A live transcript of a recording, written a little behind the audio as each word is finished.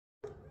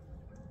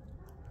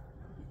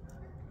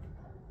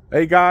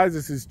Hey guys,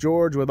 this is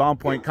George with On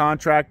Point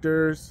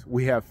Contractors.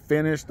 We have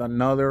finished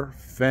another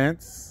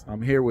fence.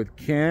 I'm here with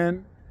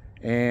Ken,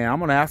 and I'm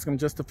gonna ask him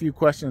just a few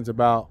questions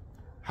about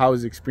how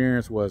his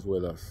experience was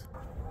with us.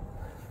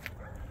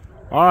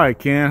 All right,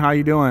 Ken, how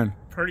you doing?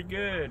 Pretty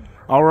good.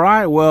 All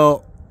right,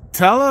 well,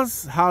 tell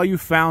us how you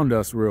found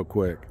us real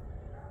quick.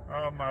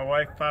 My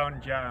wife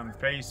found you on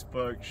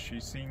Facebook. She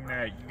seen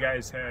that you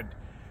guys had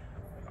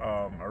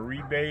a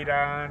rebate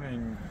on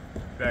and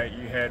that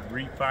you had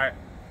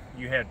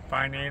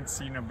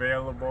financing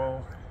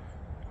available,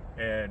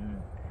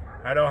 and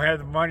I don't have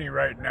the money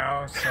right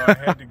now, so I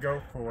had to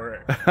go for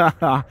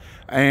it.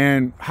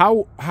 And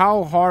how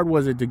hard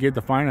was it to get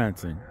the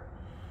financing?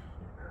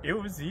 It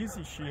was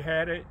easy. She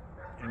had it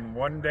in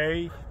one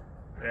day,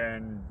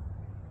 and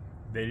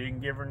they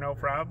didn't give her no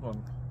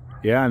problem.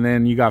 Yeah, and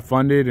then you got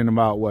funded in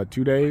about, what,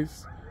 2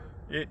 days?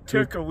 It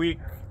took a week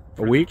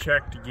for the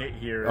check to get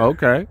here.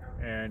 Okay.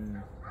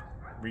 And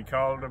we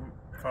called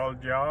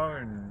y'all,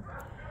 and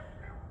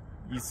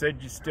you said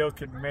you still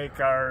could make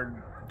our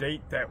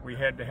date that we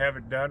had to have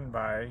it done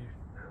by.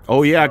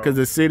 Oh yeah, because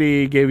the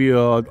city gave you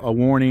a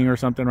warning or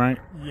something, right?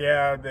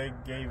 Yeah, they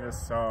gave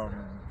us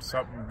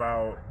something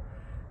about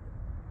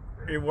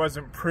it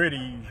wasn't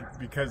pretty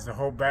because the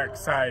whole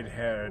backside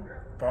had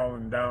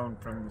fallen down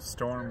from the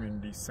storm in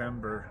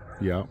December.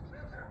 Yeah.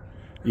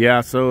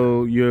 Yeah,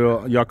 so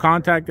y'all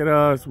contacted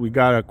us. We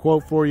got a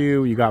quote for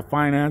you. You got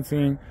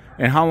financing.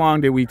 And how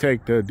long did we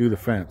take to do the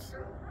fence?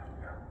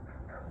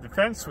 The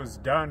fence was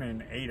done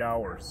in 8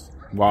 hours.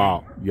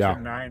 Wow. Yeah.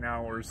 9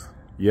 hours.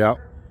 Yep.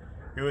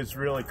 It was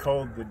really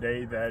cold the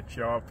day that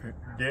y'all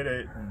did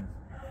it, and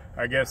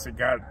I guess it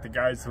got the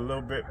guys a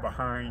little bit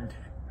behind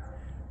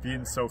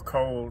being so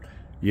cold.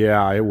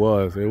 Yeah, it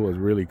was. It was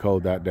really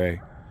cold that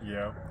day.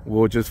 Yeah.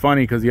 Which is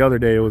funny because the other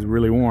day it was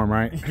really warm,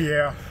 right?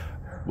 Yeah.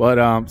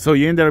 But so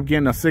you ended up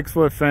getting a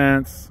 6-foot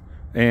fence,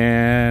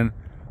 and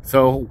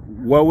so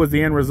what was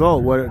the end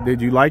result? What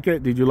did you like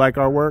it? Did you like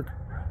our work?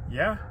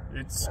 Yeah,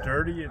 it's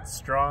sturdy, it's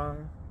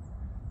strong.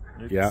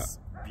 It's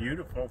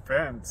beautiful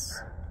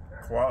fence.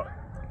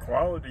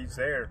 Quality's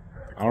there.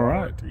 The All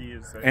right. quality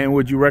is there. And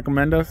would you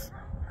recommend us?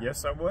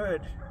 Yes, I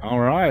would. All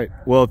right.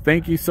 Well,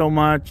 thank you so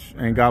much,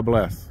 and God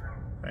bless.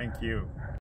 Thank you.